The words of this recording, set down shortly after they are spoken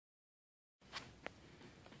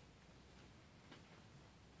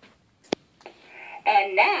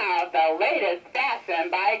And now, the latest fashion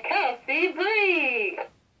by Kelsey Bree.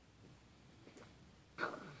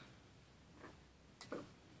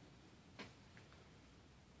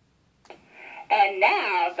 And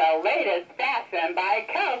now, the latest fashion by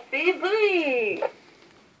Kelsey Bree.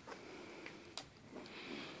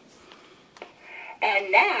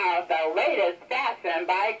 And now, the latest fashion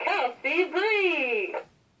by Kelsey Bree.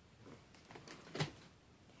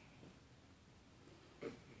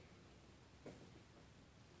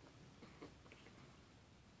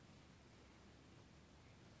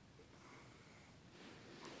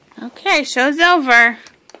 Okay, show's over.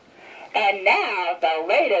 And now, the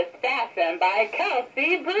latest fashion by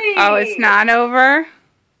Kelsey Bree. Oh, it's not over?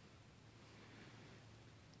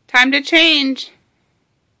 Time to change.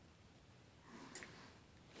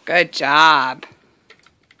 Good job.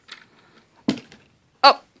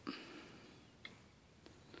 Oh.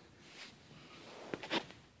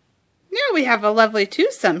 Now we have a lovely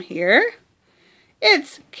twosome here.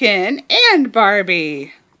 It's Ken and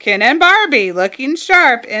Barbie. Ken and Barbie looking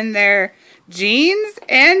sharp in their jeans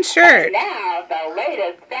and shirt. And now, the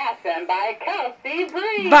latest fashion by Kelsey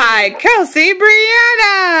Bree. By Kelsey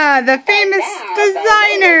Brianna, the famous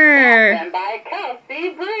designer. The latest fashion by Kelsey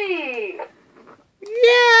Bree.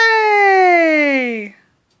 Yay!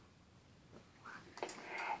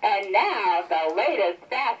 And now, the latest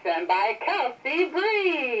fashion by Kelsey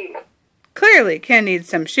Bree. Clearly, Ken needs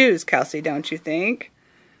some shoes, Kelsey, don't you think?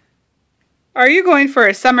 Are you going for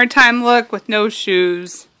a summertime look with no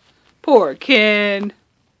shoes? Poor Ken.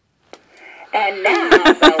 And now,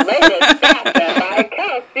 the latest fashion by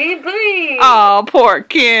Kelsey Bree. Oh, poor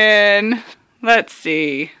Ken. Let's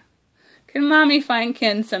see. Can Mommy find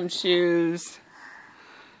Ken some shoes?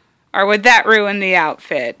 Or would that ruin the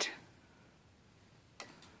outfit?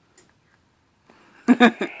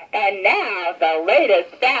 And now, the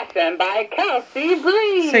latest fashion by Kelsey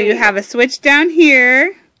Bree. So you have a switch down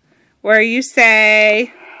here where you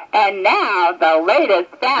say... And now, the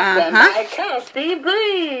latest fashion by Kelsey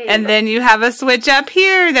Bree. And then you have a switch up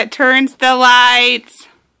here that turns the lights.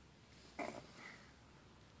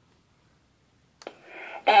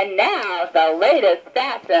 And now, the latest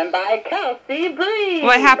fashion by Kelsey Bree.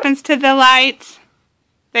 What happens to the lights?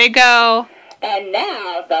 They go. And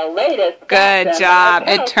now, the latest Good fashion job.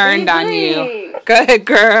 by It turned on Kelsey you. Bree. Good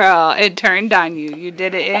girl. It turned on you. You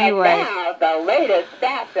did it anyway. And now, the latest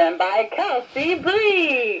fashion by Kelsey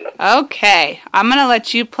Bree. Okay. I'm going to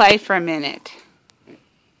let you play for a minute.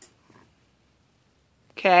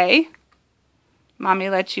 Okay? Mommy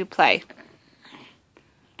lets you play.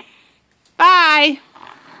 Bye.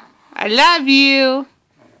 I love you.